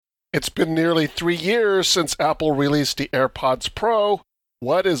It's been nearly 3 years since Apple released the AirPods Pro.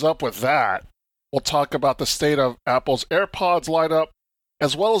 What is up with that? We'll talk about the state of Apple's AirPods lineup,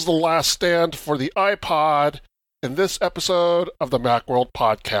 as well as the last stand for the iPod in this episode of the Macworld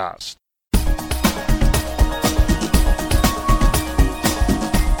Podcast.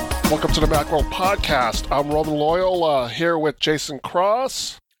 Welcome to the Macworld Podcast. I'm Roman Loyola, here with Jason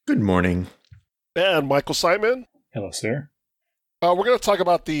Cross. Good morning. And Michael Simon. Hello, sir. We're going to talk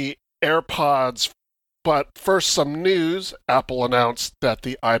about the AirPods, but first some news. Apple announced that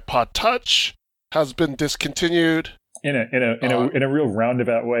the iPod Touch has been discontinued. In a real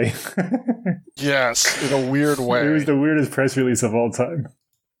roundabout way. Yes, in a weird way. It was the weirdest press release of all time.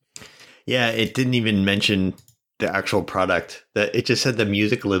 Yeah, it didn't even mention the actual product. That it just said the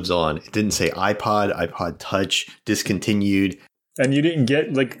music lives on. It didn't say iPod Touch, discontinued. And you didn't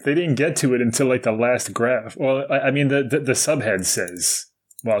get, they didn't get to it until, the last graph. Well, I mean, the subhead says,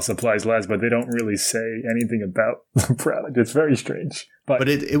 while supplies last, but they don't really say anything about the product. It's very strange. But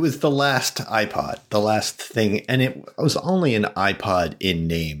it was the last iPod, the last thing. And it was only an iPod in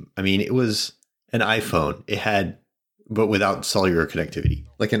name. I mean, it was an iPhone. It had, but without cellular connectivity.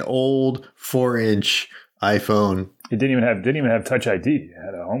 Like an old 4-inch iPhone. It didn't even have Touch ID. It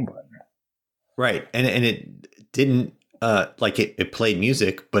had a home button. Right. And it didn't, it played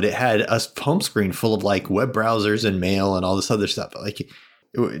music, but it had a home screen full of web browsers and mail and all this other stuff.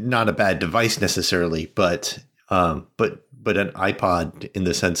 Not a bad device necessarily, but an iPod in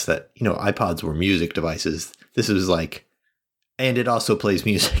the sense that, iPods were music devices. This was and it also plays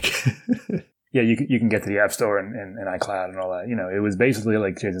music. Yeah, you can get to the App Store and iCloud and all that. It was basically,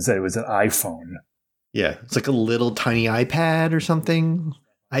 like Jason said, it was an iPhone. Yeah, it's like a little tiny iPad or something.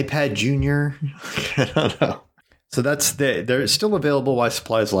 iPad Junior. I don't know. So they're still available while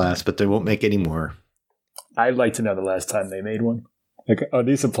supplies last, but they won't make any more. I'd like to know the last time they made one. Are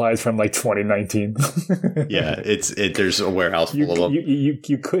these supplies from 2019? Yeah, there's a warehouse full of them.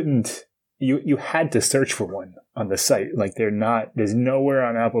 You couldn't. You had to search for one on the site. There's nowhere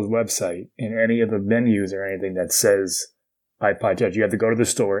on Apple's website in any of the menus or anything that says iPod Touch. You have to go to the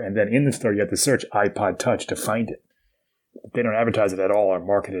store, and then in the store you have to search iPod Touch to find it. They don't advertise it at all or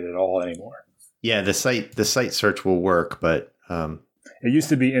market it at all anymore. Yeah, the site search will work, but it used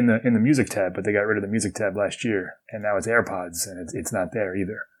to be in the music tab, but they got rid of the music tab last year, and now it's AirPods, and it's not there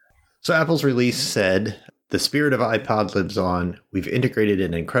either. So Apple's release said, "The spirit of iPod lives on. We've integrated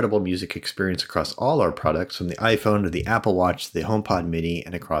an incredible music experience across all our products, from the iPhone to the Apple Watch to the HomePod Mini,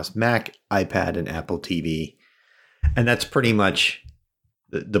 and across Mac, iPad, and Apple TV." And that's pretty much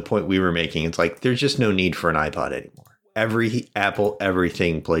the point we were making. It's there's just no need for an iPod anymore.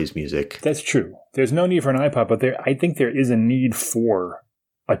 Everything plays music. That's true. There's no need for an iPod, but I think there is a need for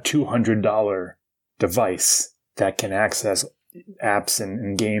a $200 device that can access apps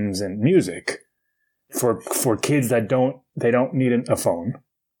and games and music for kids that don't need a phone.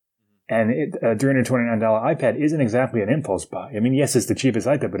 And a $329 iPad isn't exactly an impulse buy. I mean, yes, it's the cheapest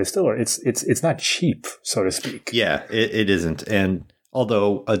iPad, but it's not cheap, so to speak. Yeah, it isn't. And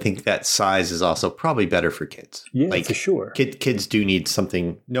although I think that size is also probably better for kids. Yeah, for sure. Kids do need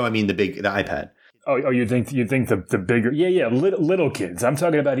something. No, I mean the iPad. Oh, you think the bigger? Yeah, little kids. I'm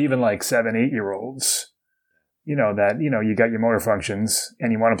talking about even 7, 8-year-olds. You got your motor functions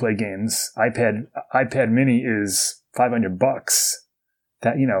and you want to play games. iPad Mini is $500.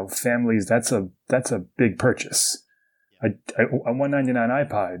 That families. That's a big purchase. A $199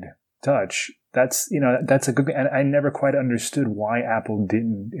 iPod Touch. That's a good, and I never quite understood why Apple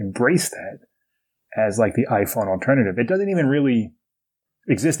didn't embrace that as the iPhone alternative. It doesn't even really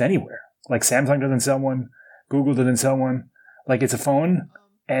exist anywhere. Samsung doesn't sell one, Google doesn't sell one. It's a phone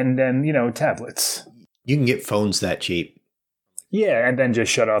and then, tablets. You can get phones that cheap. Yeah, and then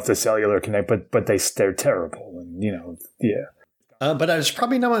just shut off the cellular connect, but they're terrible and yeah. But there's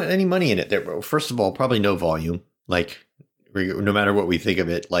probably not any money in it there. First of all, probably no volume. No matter what we think of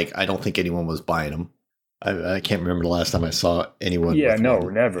it, I don't think anyone was buying them. I can't remember the last time I saw anyone. Yeah, no,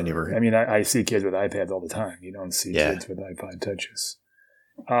 never. I mean, I see kids with iPads all the time. You don't see kids with iPod Touches.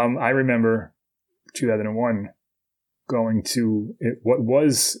 I remember 2001 going to what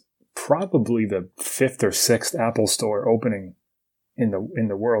was probably the 5th or 6th Apple store opening in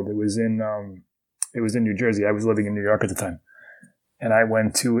the world. It was in New Jersey. I was living in New York at the time, and I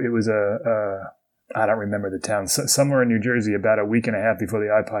went to. It was I don't remember the town, somewhere in New Jersey about a week and a half before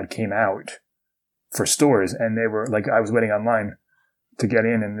the iPod came out for stores. And they were I was waiting online to get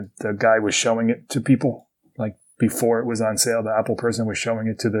in, and the guy was showing it to people before it was on sale. The Apple person was showing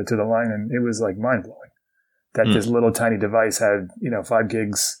it to the line, and it was mind blowing that this little tiny device had, 5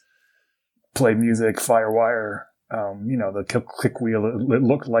 gigs, play music, FireWire, the click wheel. It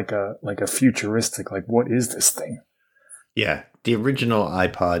looked like a futuristic. Like, what is this thing? Yeah, the original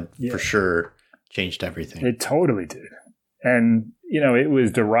iPod for sure changed everything. It totally did, and it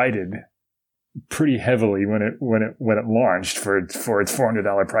was derided pretty heavily when it launched for its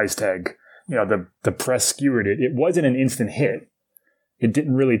 $400 price tag. The press skewered it. It wasn't an instant hit. It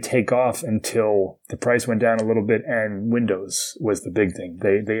didn't really take off until the price went down a little bit, and Windows was the big thing.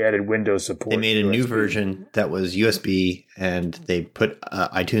 They added Windows support. They made a new version that was USB, and they put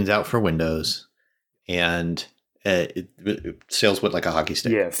iTunes out for Windows, and sales went like a hockey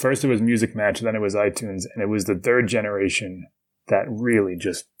stick. Yeah, first it was Music Match, then it was iTunes, and it was the third generation that really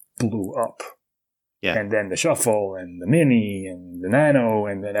just blew up. Yeah. And then the Shuffle and the Mini and the Nano,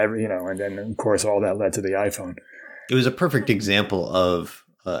 and then and then of course all that led to the iPhone. It was a perfect example of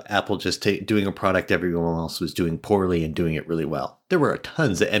Apple just doing a product everyone else was doing poorly and doing it really well. There were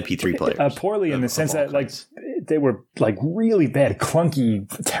tons of MP3 players. Poorly in the sense that they were like really bad, clunky,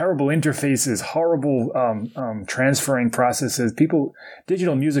 terrible interfaces, horrible transferring processes.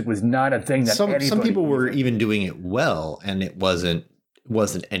 Digital music was not a thing that some people were even doing it well, and it wasn't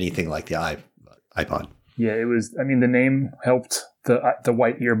anything like the iPod. Yeah, it was. I mean, the name helped. The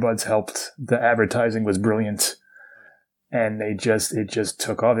white earbuds helped. The advertising was brilliant. And it just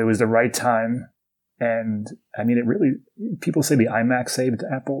took off. It was the right time. And I mean, people say the iMac saved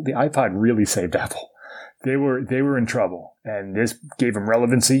Apple. The iPod really saved Apple. They were in trouble, and this gave them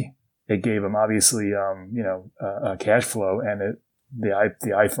relevancy. It gave them obviously, cash flow, and the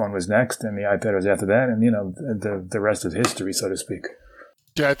iPhone was next, and the iPad was after that. And, the rest is history, so to speak.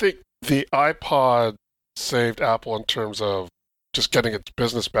 Yeah, I think the iPod saved Apple in terms of just getting its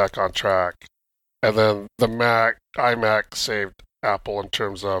business back on track. And then the iMac saved Apple in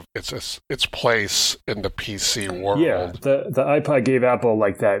terms of its place in the PC world. Yeah, the iPod gave Apple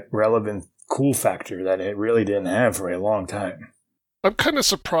like that relevant cool factor that it really didn't have for a long time. I'm kind of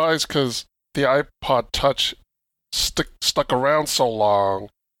surprised because the iPod Touch stuck around so long.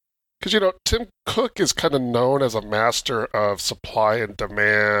 Because, Tim Cook is kind of known as a master of supply and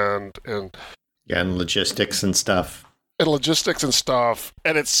demand and logistics and stuff. And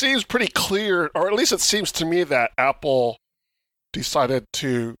it seems pretty clear, or at least it seems to me, that Apple decided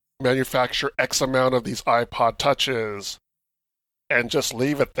to manufacture X amount of these iPod Touches and just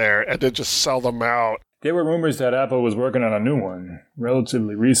leave it there and then just sell them out. There were rumors that Apple was working on a new one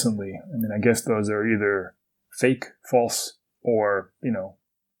relatively recently. I mean, I guess those are either fake, false, or,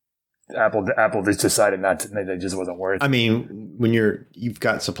 Apple just decided not to. It just wasn't worth it. I mean, when you've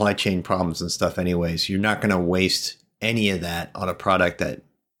got supply chain problems and stuff anyways, you're not going to waste any of that on a product that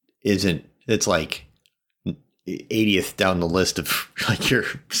isn't, it's like 80th down the list of like your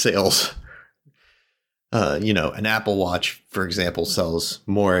sales. An Apple Watch, for example, sells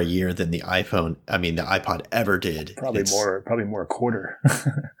more a year than the iPod ever did. Probably more a quarter.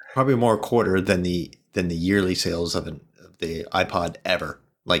 Probably more a quarter than the yearly sales of the iPod ever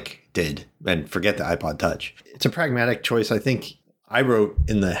did. And forget the iPod Touch. It's a pragmatic choice. I think I wrote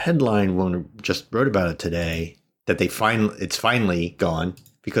in the headline when we just wrote about it today that it's finally gone,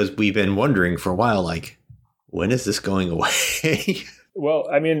 because we've been wondering for a while, when is this going away? Well,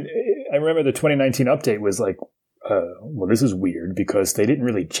 I mean, I remember the 2019 update was this is weird because they didn't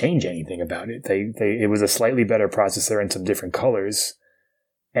really change anything about it. It was a slightly better processor and some different colors,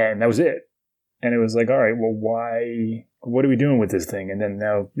 and that was it. And it was all right, well, why? What are we doing with this thing? And then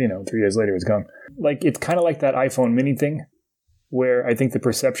now, 3 years later, it's gone. It's kind of like that iPhone mini thing, where I think the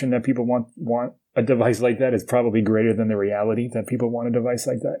perception that people want a device like that is probably greater than the reality that people want a device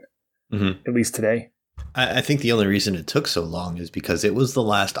like that, at least today. I think the only reason it took so long is because it was the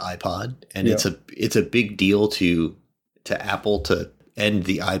last iPod, and it's a big deal to Apple to end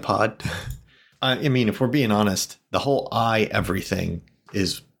the iPod. I mean, if we're being honest, the whole everything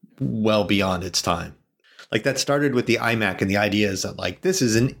is well beyond its time. That started with the iMac, and the idea is that this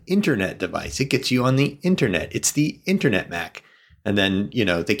is an internet device. It gets you on the internet. It's the Internet Mac. And then,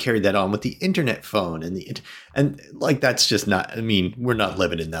 they carried that on with the internet phone and that's just not, I mean, we're not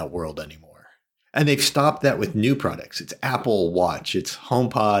living in that world anymore. And they've stopped that with new products. It's Apple Watch, it's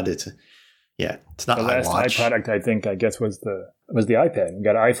HomePod, it's not the last iWatch. iProduct, I guess was the iPad. We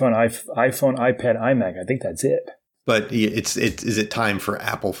got iPhone, iPad, iMac. I think that's it. But is it time for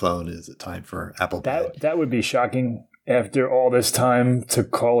Apple phone? Is it time for Apple Pad? That would be shocking after all this time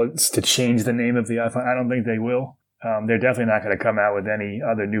to change the name of the iPhone. I don't think they will. They're definitely not going to come out with any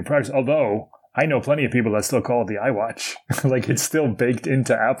other new products. Although I know plenty of people that still call it the iWatch. It's still baked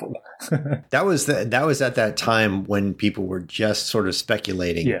into Apple. That was at that time when people were just sort of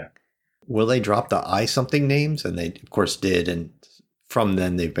speculating. Yeah. Will they drop the something names? And they, of course, did. And from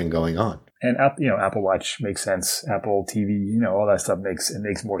then, they've been going on. And Apple Watch makes sense. Apple TV, all that stuff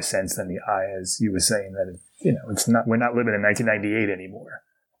makes more sense than the as you were saying that it's not. We're not living in 1998 anymore.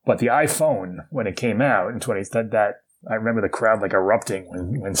 But the iPhone, when it came out in 20, that I remember the crowd like erupting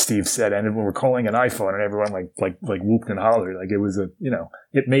when Steve said, and when we're calling an iPhone, and everyone like whooped and hollered, like it was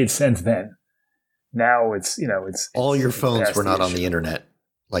it made sense then. Now it's all your phones were not on the internet.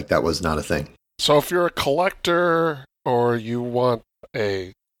 Like that was not a thing. So if you're a collector or you want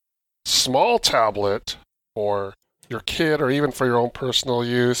a small tablet for your kid or even for your own personal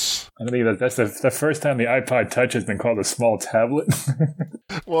use. I think that's the first time the iPod Touch has been called a small tablet.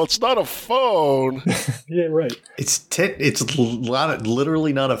 Well, it's not a phone. Yeah, right. It's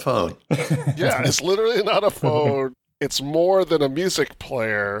literally not a phone. Yeah, it's literally not a phone. It's more than a music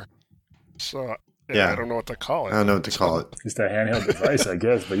player. So I don't know what to call it. I don't know what to call it. Just a handheld device, I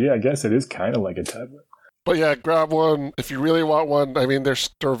guess. But yeah, I guess it is kind of like a tablet. But yeah, grab one if you really want one. I mean, they're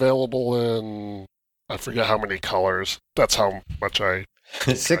available in, I forget how many colors. That's how much I...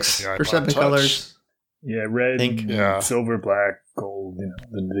 6 or 7 colors. Yeah, red, pink, silver, black, gold,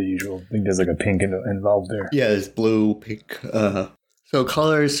 the usual. I think there's like a pink involved there. Yeah, there's blue, pink. So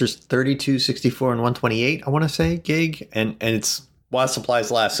colors, there's 32, 64, and 128, I want to say, gig. And it's while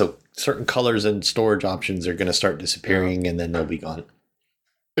supplies last, so certain colors and storage options are going to start disappearing, and then they'll be gone.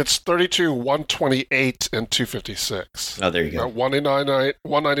 It's 32, 128, and 256. Oh, there you go. $199,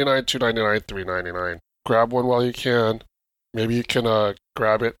 $299, $399. Grab one while you can. Maybe you can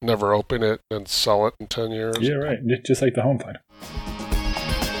grab it, never open it, and sell it in 10 years. Yeah, right. Just like the HomePod.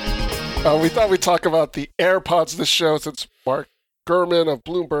 We thought we'd talk about the AirPods this show since Mark Gurman of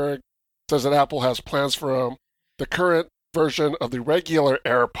Bloomberg says that Apple has plans for them. The current version of the regular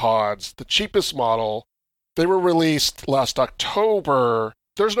AirPods, the cheapest model, they were released last October.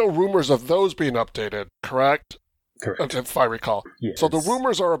 There's no rumors of those being updated, correct? Correct. If I recall. Yes. So the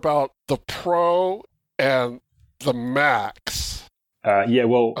rumors are about the Pro and the Max.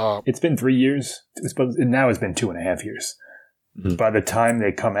 It's been 3 years. Now it's been 2.5 years. Mm-hmm. By the time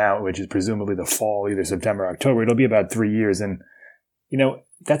they come out, which is presumably the fall, either September or October, it'll be about 3 years. And,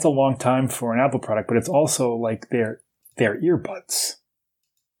 that's a long time for an Apple product, but it's also like their earbuds.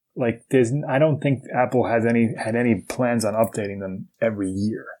 Like I don't think Apple had any plans on updating them every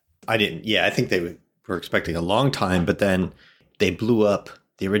year. I didn't. Yeah, I think they were expecting a long time, but then they blew up.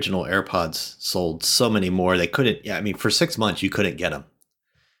 The original AirPods sold so many more. They couldn't. Yeah, I mean, for 6 months you couldn't get them.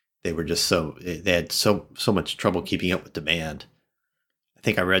 They were just they had so much trouble keeping up with demand. I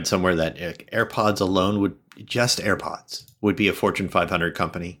think I read somewhere that AirPods alone AirPods would be a Fortune 500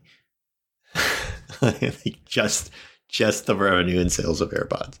 company. just the revenue and sales of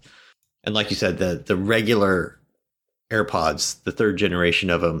AirPods. And like you said, the regular AirPods, the third generation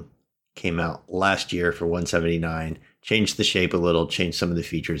of them, came out last year for $179. Changed the shape a little, changed some of the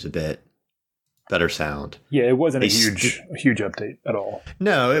features a bit. Better sound. Yeah, it wasn't a huge update at all.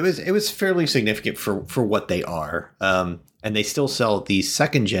 No, it was fairly significant for what they are. And they still sell the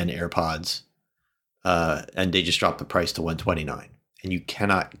second gen AirPods, and they just dropped the price to $129. And you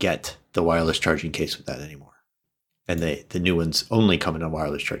cannot get the wireless charging case with that anymore. And the new ones only come in a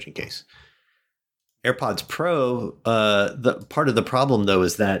wireless charging case. AirPods Pro, the part of the problem though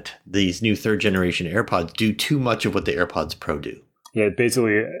is that these new third generation AirPods do too much of what the AirPods Pro do. Yeah,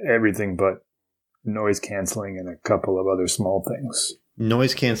 basically everything but noise canceling and a couple of other small things.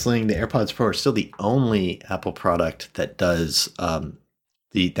 Noise canceling, the AirPods Pro are still the only Apple product that does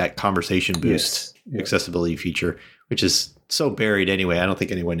that conversation boost accessibility feature, which is so buried anyway. I don't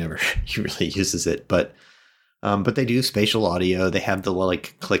think anyone ever really uses it, but they do spatial audio. They have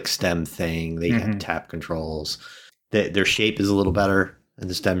the click stem thing. They have tap controls. Their shape is a little better and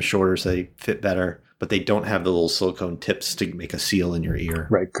the stem's shorter, so they fit better. But they don't have the little silicone tips to make a seal in your ear.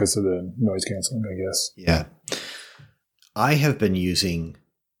 Right, because of the noise canceling, I guess. Yeah. I have been using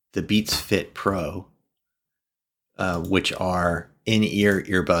the Beats Fit Pro, which are in-ear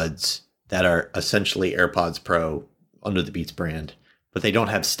earbuds that are essentially AirPods Pro under the Beats brand, but they don't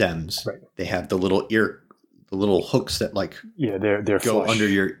have stems. Right. They have the little hooks that they're go flush under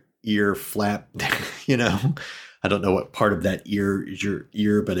your ear flap. I don't know what part of that ear is your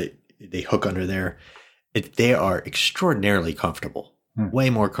ear, but they hook under there. They are extraordinarily comfortable,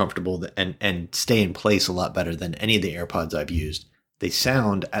 way more comfortable and stay in place a lot better than any of the AirPods I've used. They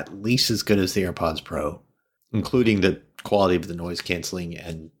sound at least as good as the AirPods Pro, including the quality of the noise canceling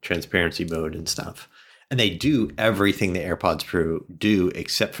and transparency mode and stuff. And they do everything the AirPods Pro do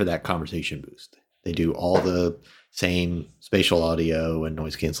except for that conversation boost. They do all the same spatial audio and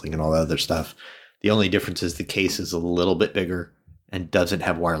noise canceling and all that other stuff. The only difference is the case is a little bit bigger and doesn't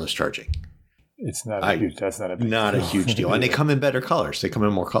have wireless charging. It's not a huge. That's not a big not deal. a huge deal, and they come in better colors. They come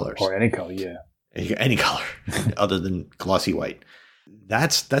in more colors, or any color, yeah, any color other than glossy white.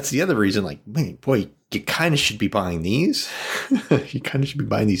 That's the other reason. Like, man, boy, you kind of should be buying these. You kind of should be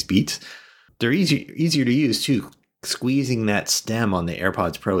buying these Beats. They're easier to use too. Squeezing that stem on the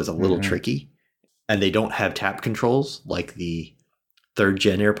AirPods Pro is a little tricky, and they don't have tap controls like the 3rd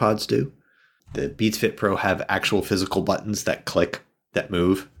gen AirPods do. The Beats Fit Pro have actual physical buttons that click, that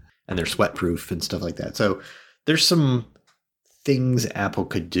move, and they're sweat proof and stuff like that. So there's some things Apple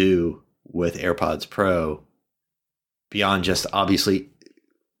could do with AirPods Pro beyond just obviously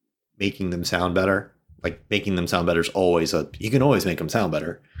making them sound better. Like, making them sound better is always you can always make them sound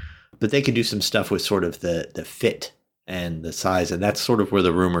better, but they could do some stuff with sort of the fit and the size. And that's sort of where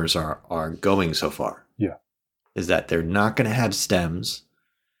the rumors are going so far. Yeah. Is that they're not going to have stems.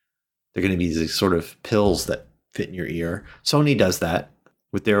 They're going to be these sort of pills that fit in your ear. Sony does that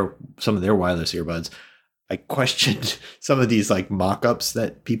with some of their wireless earbuds. I questioned some of these like mock-ups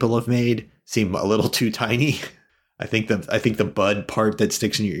that people have made seem a little too tiny. I think the bud part that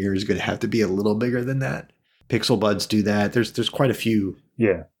sticks in your ear is going to have to be a little bigger than that. Pixel buds do that. There's quite a few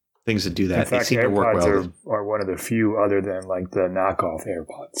things that do that. In fact, they seem to work well. Are one of the few, other than like the knockoff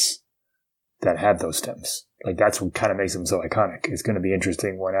AirPods, that have those stems. Like, that's what kind of makes them so iconic. It's going to be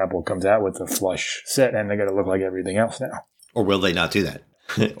interesting when Apple comes out with a flush set, and they're going to look like everything else now. Or will they not do that?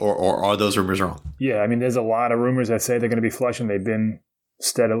 or are those rumors wrong? Yeah, I mean, there's a lot of rumors that say they're going to be flush, and they've been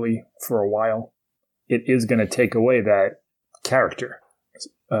steadily for a while. It is going to take away that character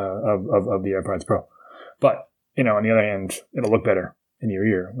of the AirPods Pro. But, on the other hand, it'll look better in your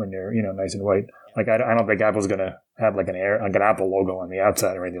ear when they're, nice and white. Like, I don't think Apple's going to have like an Apple logo on the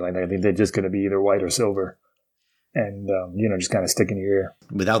outside or anything like that. I think they're just going to be either white or silver. And, just kind of stick in your ear.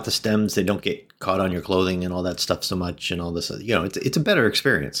 Without the stems, they don't get caught on your clothing and all that stuff so much and all this. It's a better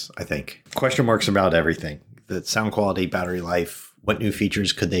experience, I think. Question marks about everything. The sound quality, battery life, what new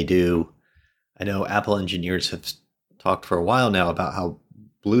features could they do? I know Apple engineers have talked for a while now about how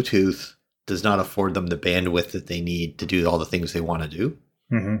Bluetooth does not afford them the bandwidth that they need to do all the things they want to do.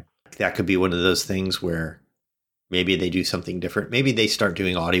 Mm-hmm. That could be one of those things where maybe they do something different. Maybe they start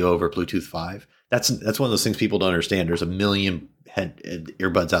doing audio over Bluetooth 5. That's one of those things people don't understand. There's a million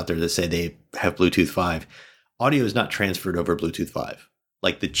earbuds out there that say they have Bluetooth 5. Audio is not transferred over Bluetooth 5.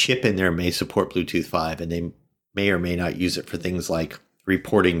 Like, the chip in there may support Bluetooth 5, and they may or may not use it for things like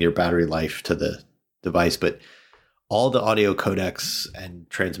reporting your battery life to the device. But all the audio codecs and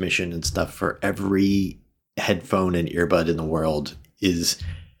transmission and stuff for every headphone and earbud in the world is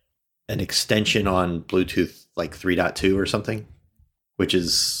an extension on Bluetooth like 3.2 or something, which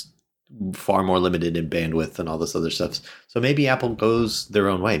is far more limited in bandwidth and all this other stuff. So maybe Apple goes their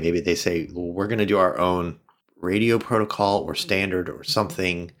own way. Maybe they say, well, we're going to do our own radio protocol or standard or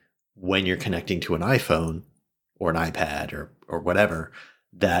something when you're connecting to an iPhone or an iPad or whatever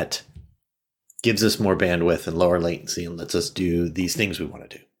that gives us more bandwidth and lower latency and lets us do these things we want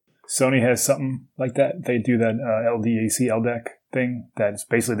to do. Sony has something like that. They do that LDAC LDAC thing. That's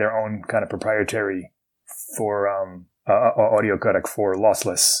basically their own kind of proprietary for audio codec for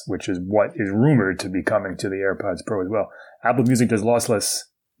lossless, which is what is rumored to be coming to the AirPods Pro as well. Apple Music does lossless.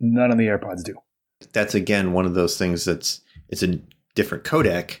 None of the AirPods do. That's, again, one of those things it's a different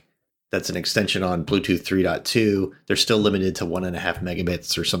codec. That's an extension on Bluetooth 3.2. They're still limited to 1.5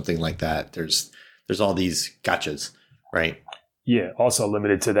 megabits or something like that. There's all these gotchas, right? Yeah, also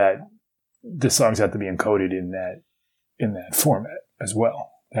limited to that. The songs have to be encoded in that format as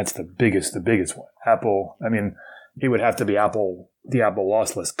well. That's the biggest one. Apple, I mean, it would have to be the Apple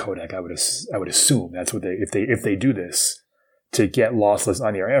lossless codec. I would assume that's what if they do this to get lossless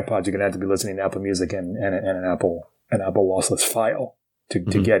on your AirPods, you're gonna have to be listening to Apple Music and an Apple lossless file to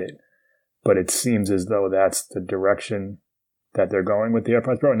get it. But it seems as though that's the direction that they're going with the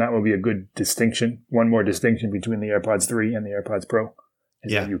AirPods Pro, and that would be a good distinction. One more distinction between the AirPods 3 and the AirPods Pro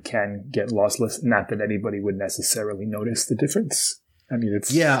is that you can get lossless. Not that anybody would necessarily notice the difference. I mean,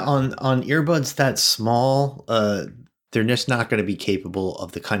 it's on earbuds that small, they're just not going to be capable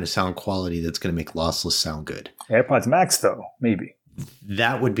of the kind of sound quality that's going to make lossless sound good. AirPods Max, though, maybe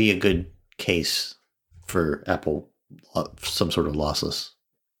that would be a good case for Apple, some sort of lossless.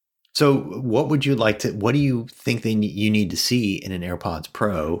 So what do you think you need to see in an AirPods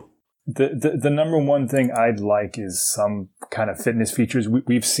Pro? The number one thing I'd like is some kind of fitness features.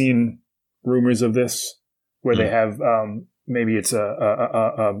 We've seen rumors of this where they have maybe it's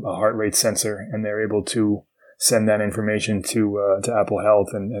a heart rate sensor, and they're able to send that information to Apple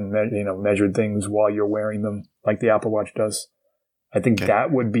Health and measure things while you're wearing them, like the Apple Watch does. I think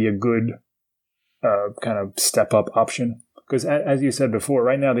that would be a good kind of step up option. Because as you said before,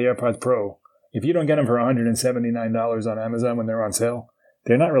 right now the AirPods Pro If you don't get them for $179 on Amazon when they're on sale,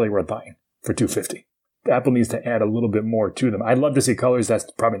 they're not really worth buying for $250. Apple needs to add a little bit more to them. I'd love to see colors. That's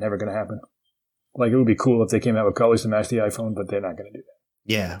probably never going to happen. Like, it would be cool if they came out with colors to match the iPhone, but they're not going to do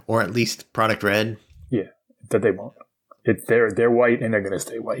that. Yeah, or at least product red. Yeah, that they won't. They're white, and they're going to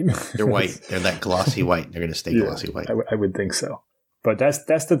stay white. They're white. They're that glossy white. They're going to stay glossy white. I would think so. But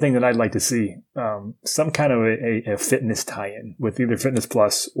that's the thing that I'd like to see. Some kind of a fitness tie-in with either Fitness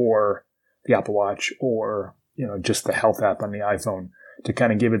Plus or the Apple Watch or, just the health app on the iPhone to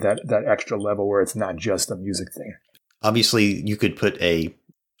kind of give it that extra level where it's not just a music thing. Obviously, you could put a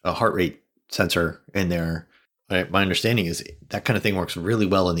heart rate sensor in there. My understanding is that kind of thing works really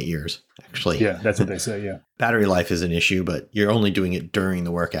well in the ears, actually. Yeah, that's what they say, yeah. Battery life is an issue, but you're only doing it during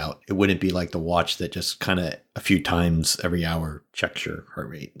the workout. It wouldn't be like the watch that just kind of a few times every hour checks your heart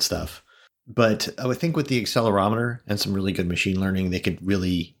rate and stuff. But I would think with the accelerometer and some really good machine learning, they could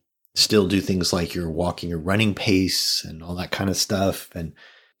really still do things like your walking or running pace and all that kind of stuff and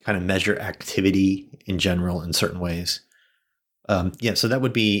kind of measure activity in general in certain ways. So that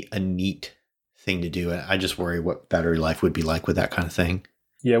would be a neat thing to do. I just worry what battery life would be like with that kind of thing.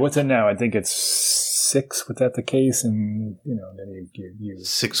 Yeah, what's it now? I think it's 6 with that the case, and then you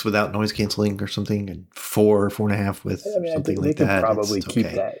 6 without noise canceling or something, and 4.5 with something like that. They could probably keep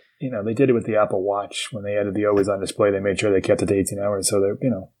that. They did it with the Apple Watch when they added the always on display. They made sure they kept it to 18 hours. So they're,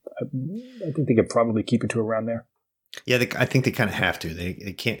 I think they could probably keep it to around there. Yeah, I think they kind of have to.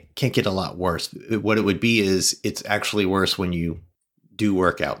 They can't get a lot worse. What it would be is it's actually worse when you do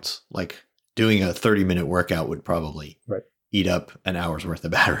workouts. Like doing a 30-minute workout would probably eat up an hour's worth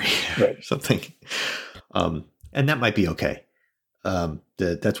of battery or something. And that might be okay.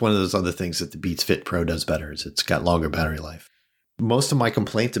 That's one of those other things that the Beats Fit Pro does better is it's got longer battery life. Most of my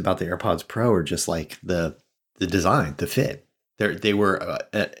complaints about the AirPods Pro are just like the design, the fit. They were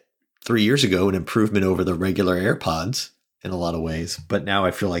 3 years ago an improvement over the regular AirPods in a lot of ways, but now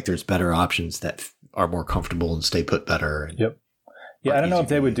I feel like there's better options that are more comfortable and stay put better. And yeah, I don't know if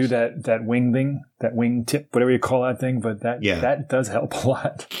they would do that wing thing, that wing tip, whatever you call that thing, but that does help a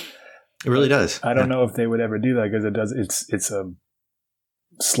lot. It really does. I don't know if they would ever do that because it does. It's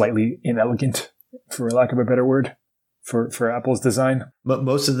slightly inelegant, for lack of a better word, for Apple's design. But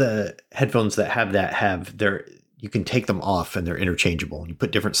most of the headphones that have that you can take them off and they're interchangeable. You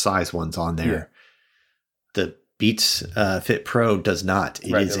put different size ones on there. Yeah. The Beats Fit Pro does not.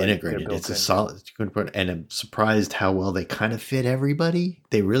 It is integrated. It's a solid. And I'm surprised how well they kind of fit everybody.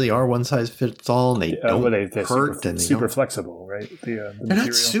 They really are one size fits all, and they don't hurt. They're super flexible, right? They're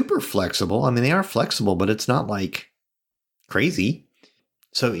not super flexible. I mean, they are flexible, but it's not like crazy.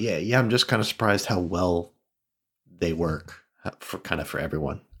 So yeah, I'm just kind of surprised how well they work for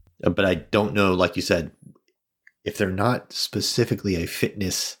everyone. But I don't know, like you said, if they're not specifically a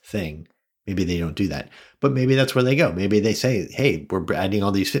fitness thing, maybe they don't do that. But maybe that's where they go. Maybe they say, hey, we're adding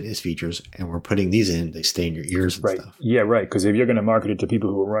all these fitness features and we're putting these in. They stay in your ears and stuff. Yeah, right. Because if you're going to market it to people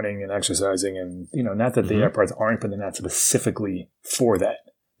who are running and exercising and, not that the AirPods aren't, but they're not specifically for that.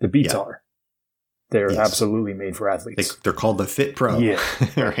 The Beats are. They're absolutely made for athletes. They're called the Fit Pro. Yeah.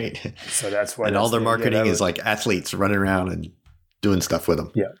 Right. So that's why. And all their marketing is like athletes running around and doing stuff with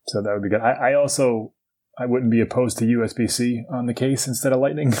them. Yeah. So that would be good. I wouldn't be opposed to USB-C on the case instead of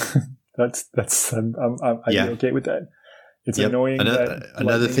Lightning. I'd be okay with that. It's annoying.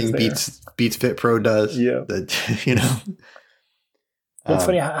 Another thing Beats Fit Pro does. Yeah. It's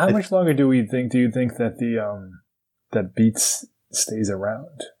funny. How much longer do you think that that Beats stays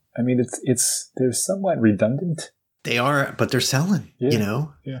around? I mean, they're somewhat redundant. They are, but they're selling, Yeah.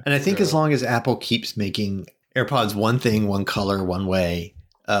 And I think as long as Apple keeps making AirPods one thing, one color, one way,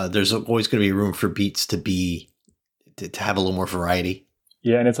 there's always going to be room for Beats to have a little more variety.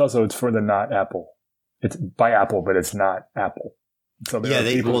 Yeah, and it's for the not Apple. It's by Apple, but it's not Apple. So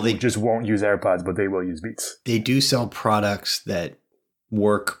they just won't use AirPods, but they will use Beats. They do sell products that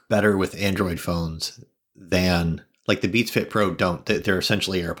work better with Android phones than like the Beats Fit Pro don't. They're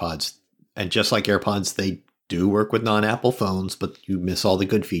essentially AirPods. And just like AirPods, they do work with non-Apple phones, but you miss all the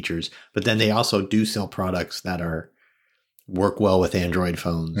good features. But then they also do sell products that work well with Android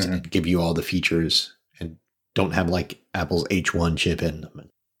phones and give you all the features and don't have like Apple's H1 chip in them.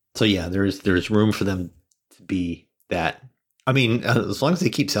 So yeah, there's room for them to be that. I mean, as long as they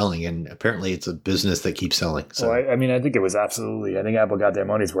keep selling, and apparently it's a business that keeps selling. So well, I think it was absolutely. I think Apple got their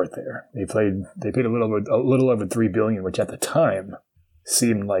money's worth there. They paid a little over $3 billion, which at the time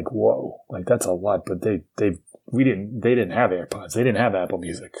seemed like whoa, like that's a lot. But they didn't have AirPods, they didn't have Apple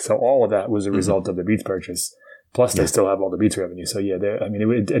Music, so all of that was a result of the Beats purchase. Plus, they still have all the Beats revenue. So yeah,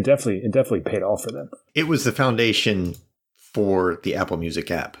 it definitely paid off for them. It was the foundation for the Apple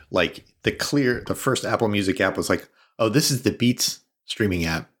Music app. Like the first Apple Music app was like, oh, this is the Beats streaming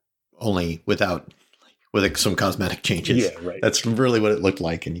app, only with like some cosmetic changes. Yeah, right. That's really what it looked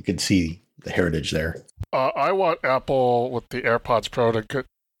like, and you could see the heritage there. I want Apple with the AirPods Pro to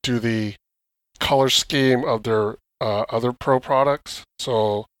do the color scheme of their other Pro products.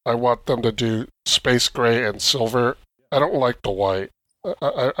 So I want them to do space gray and silver. I don't like the white.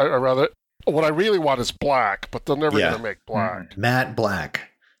 I rather, what I really want is black, but they're never going to make black. Matte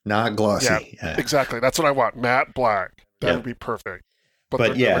black, not glossy. Yeah, exactly. That's what I want. Matte black. That would be perfect. But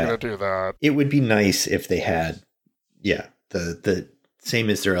they're never going to do that. It would be nice if they had, the same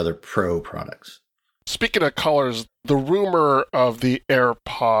as their other Pro products. Speaking of colors, the rumor of the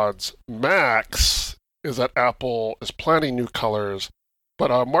AirPods Max is that Apple is planning new colors,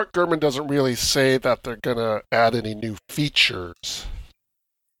 but Mark Gurman doesn't really say that they're going to add any new features.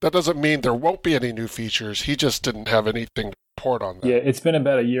 That doesn't mean there won't be any new features. He just didn't have anything to report on that. Yeah, it's been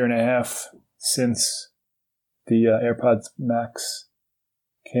about a year and a half since the AirPods Max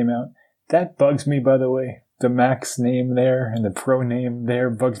came out. That bugs me, by the way. The Max name there and the Pro name there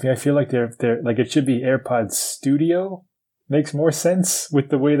bugs me. I feel like they're like it should be AirPods Studio. Makes more sense with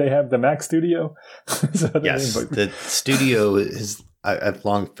the way they have the Mac Studio. Yes, the Studio is. I've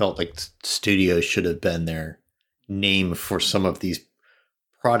long felt like Studio should have been their name for some of these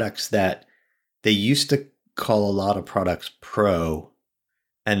products that they used to call a lot of products Pro,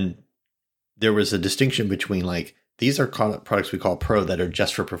 and there was a distinction between like, these are products we call Pro that are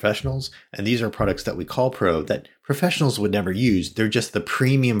just for professionals, and these are products that we call Pro that professionals would never use. They're just the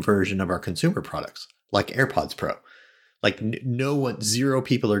premium version of our consumer products, like AirPods Pro. Like zero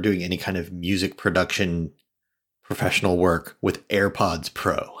people are doing any kind of music production professional work with AirPods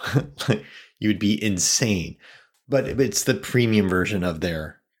Pro. You would be insane. But it's the premium version of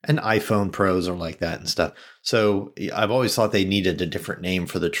and iPhone Pros are like that and stuff. So I've always thought they needed a different name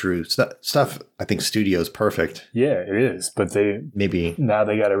for the true stuff. I think Studio is perfect. Yeah, it is. But now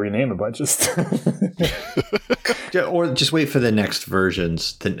they got to rename a bunch of stuff. Or just wait for the next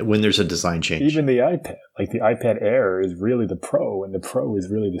versions when there's a design change. Even the iPad, like the iPad Air is really the Pro and the Pro is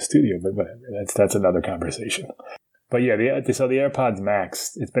really the Studio. But whatever, that's another conversation. But yeah, so the AirPods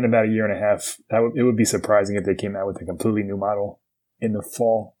Max, it's been about a year and a half. It would be surprising if they came out with a completely new model in the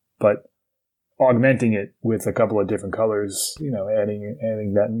fall, but augmenting it with a couple of different colors, adding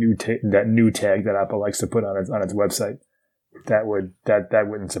that new tag that Apple likes to put on its website, that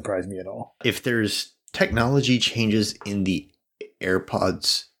wouldn't surprise me at all. If there's technology changes in the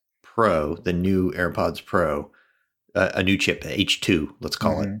AirPods Pro, the new AirPods Pro, a new chip, H2, let's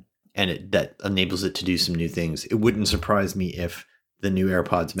call it, and that enables it to do some new things, it wouldn't surprise me if the new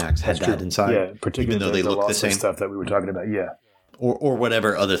AirPods Max had that inside. Yeah, particularly even though they look the same stuff that we were talking about. Yeah. Or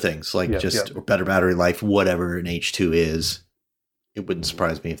whatever other things, like better battery life, whatever an H2 is. It wouldn't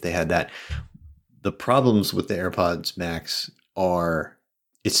surprise me if they had that. The problems with the AirPods Max are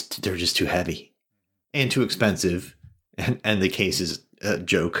they're just too heavy and too expensive. And the case is a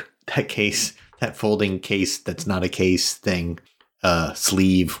joke. That folding case that's not a case thing,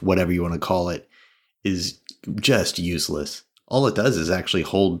 sleeve, whatever you want to call it, is just useless. All it does is actually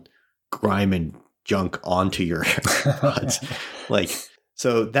hold grime and junk onto your AirPods.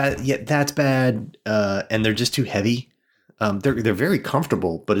 That's bad. And they're just too heavy. They're very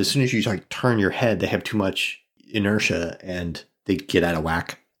comfortable, but as soon as you turn your head, they have too much inertia and they get out of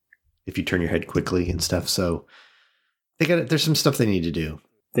whack if you turn your head quickly and stuff. So there's some stuff they need to do.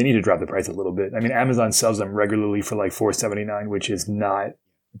 They need to drop the price a little bit. I mean, Amazon sells them regularly for like $4.79, which is not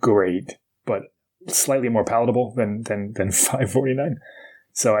great, but slightly more palatable than $5.49.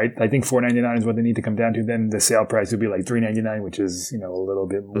 So I think $4.99 is what they need to come down to. Then the sale price would be like $3.99, which is, a little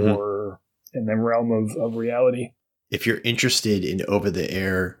bit more in the realm of reality. If you're interested in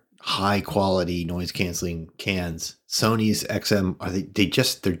over-the-air, high-quality noise-canceling cans, Sony's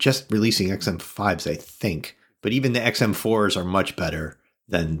XM, they're just releasing XM5s, I think. But even the XM4s are much better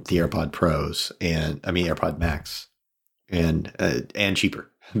than the AirPod Pros AirPod Max, and cheaper.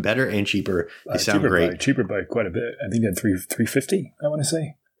 Better and cheaper. They sound great. Cheaper by quite a bit. I think they're $350, I want to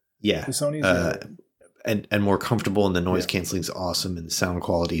say. Yeah. The Sony's. And more comfortable, and the noise canceling is awesome, and the sound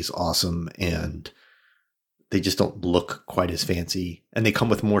quality is awesome, and they just don't look quite as fancy. And they come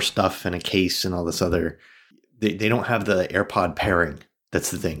with more stuff and a case and all this other. They don't have the AirPod pairing.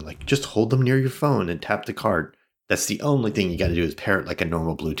 That's the thing. Like, just hold them near your phone and tap the card. That's the only thing you got to do is pair it like a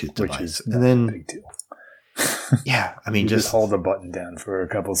normal Bluetooth device. Which is a big deal. Yeah, I mean, just hold the button down for a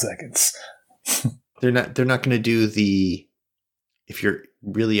couple seconds. They're not going to do if you're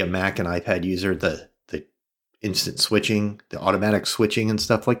really a Mac and iPad user, the instant switching, the automatic switching and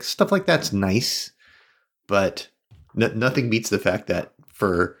stuff like that's nice, but nothing beats the fact that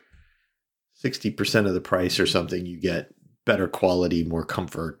for 60% of the price or something, you get better quality, more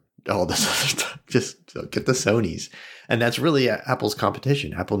comfort, all this other stuff. Just get the Sonys. And that's really Apple's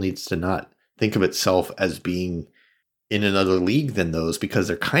competition. Apple needs to not think of itself as being in another league than those, because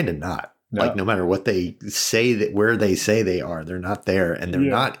they're kind of not. No. Like, no matter what they say, that where they say they are, they're not there. And they're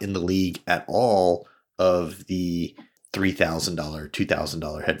not in the league at all of the $3,000,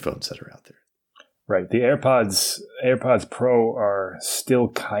 $2,000 headphones that are out there. Right. The AirPods Pro are still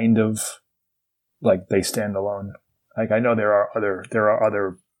kind of like they stand alone. Like, I know there are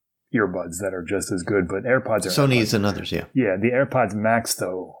other earbuds that are just as good, but AirPods are Sony's AirPods. And others, yeah. Yeah, the AirPods Max,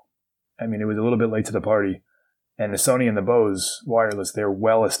 though, I mean, it was a little bit late to the party. And the Sony and the Bose wireless, they're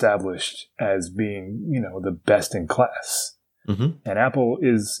well established as being, the best in class. Mm-hmm. And Apple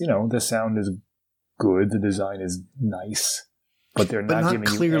is, the sound is good, the design is nice, but they're not giving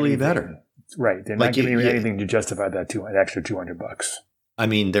clearly you anything. Better. Right. They're not giving you anything to justify that an extra $200. I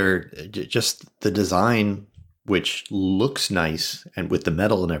mean, they're just the design, which looks nice and with the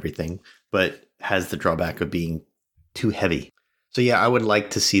metal and everything, but has the drawback of being too heavy. So yeah, I would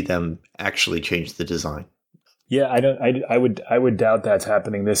like to see them actually change the design. Yeah, I would doubt that's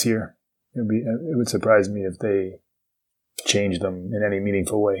happening this year. It would surprise me if they change them in any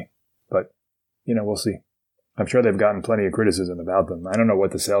meaningful way. But, we'll see. I'm sure they've gotten plenty of criticism about them. I don't know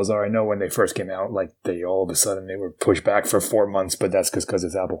what the sales are. I know when they first came out, like, all of a sudden they were pushed back for 4 months, but that's because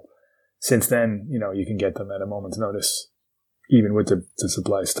it's Apple. Since then, you can get them at a moment's notice, even with the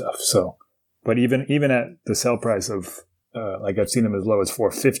supply stuff. So, but even at the sell price of, like, I've seen them as low as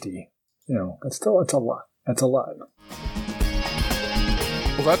 $450, that's a lot. That's a lot.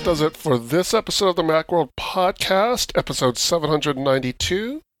 Well, that does it for this episode of the Macworld Podcast, episode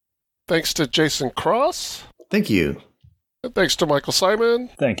 792. Thanks to Jason Cross. Thank you. And thanks to Michael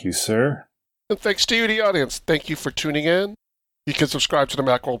Simon. Thank you, sir. And thanks to you, the audience. Thank you for tuning in. You can subscribe to the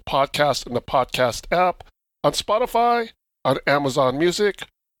Macworld Podcast in the podcast app, on Spotify, on Amazon Music,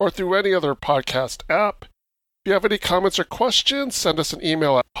 or through any other podcast app. If you have any comments or questions, send us an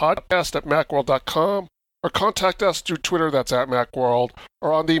email at podcast@macworld.com, or contact us through Twitter, that's @Macworld,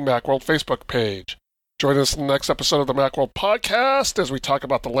 or on the Macworld Facebook page. Join us in the next episode of the Macworld Podcast as we talk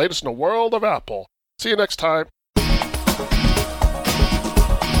about the latest in the world of Apple. See you next time.